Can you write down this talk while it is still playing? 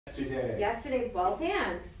Yesterday, both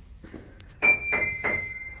hands.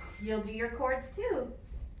 You'll do your chords too.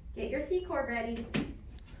 Get your C chord ready.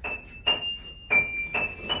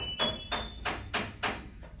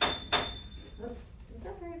 Oops, is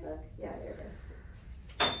that the right book? Yeah, there it is.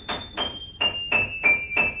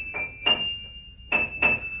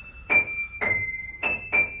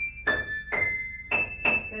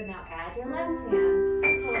 Good, now add your left hand, C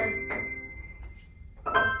chord.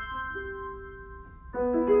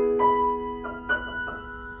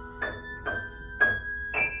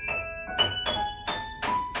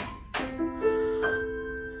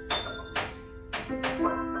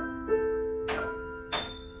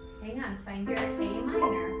 Hang on, find your A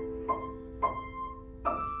minor.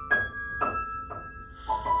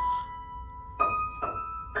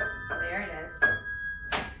 There it is.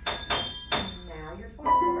 And now your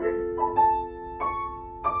fourth chord.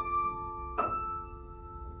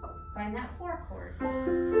 Find that four chord. There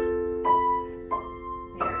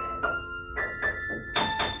it is.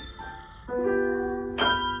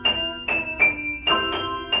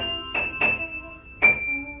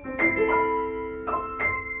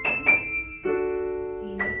 D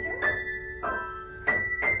major.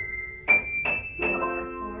 Four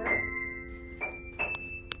chord.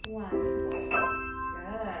 One.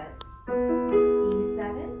 Good. E7.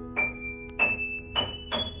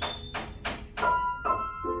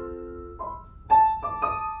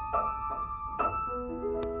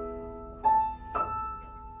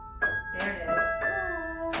 There it is.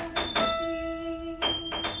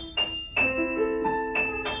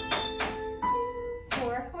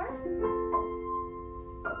 Four chord.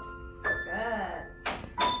 Good.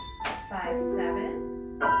 5/7.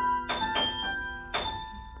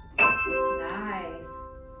 Nice.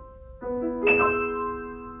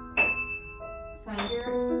 Find your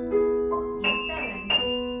E7.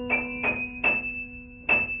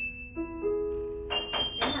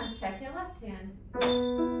 Hang on, check your left hand.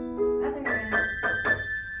 Other hand.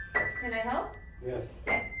 Can I help? Yes.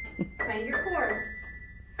 Okay. Find your chord.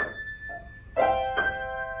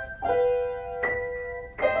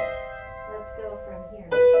 Let's go from here.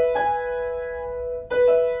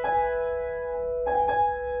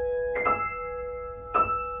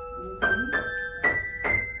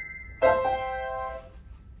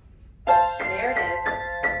 There it is.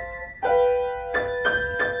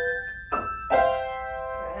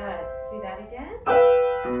 Good. Do that again.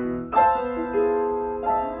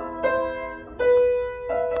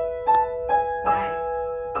 Nice.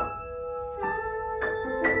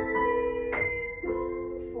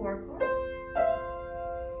 Four chord.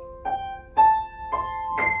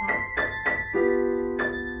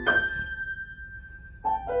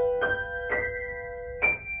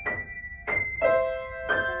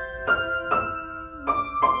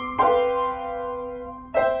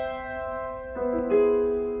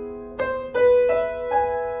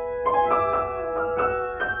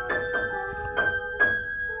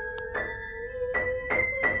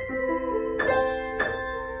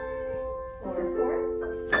 Four chord.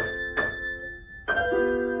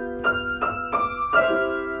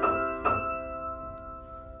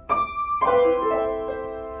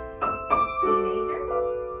 D major.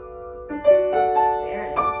 There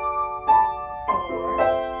it is. Four.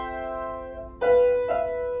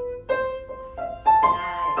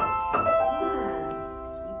 Nice. One.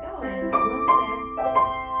 Keep going. Almost there.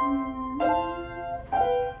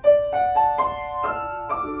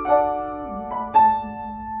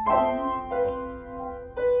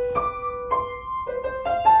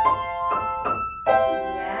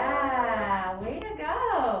 Yeah, way to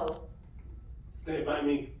go. Stay by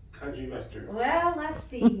me, country western. Well, let's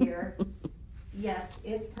see here. Yes,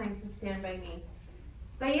 it's time for Stand By Me.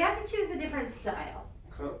 But you have to choose a different style.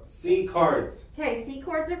 C chords. Okay, C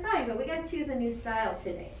chords are fine, but we got to choose a new style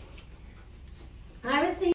today. I was thinking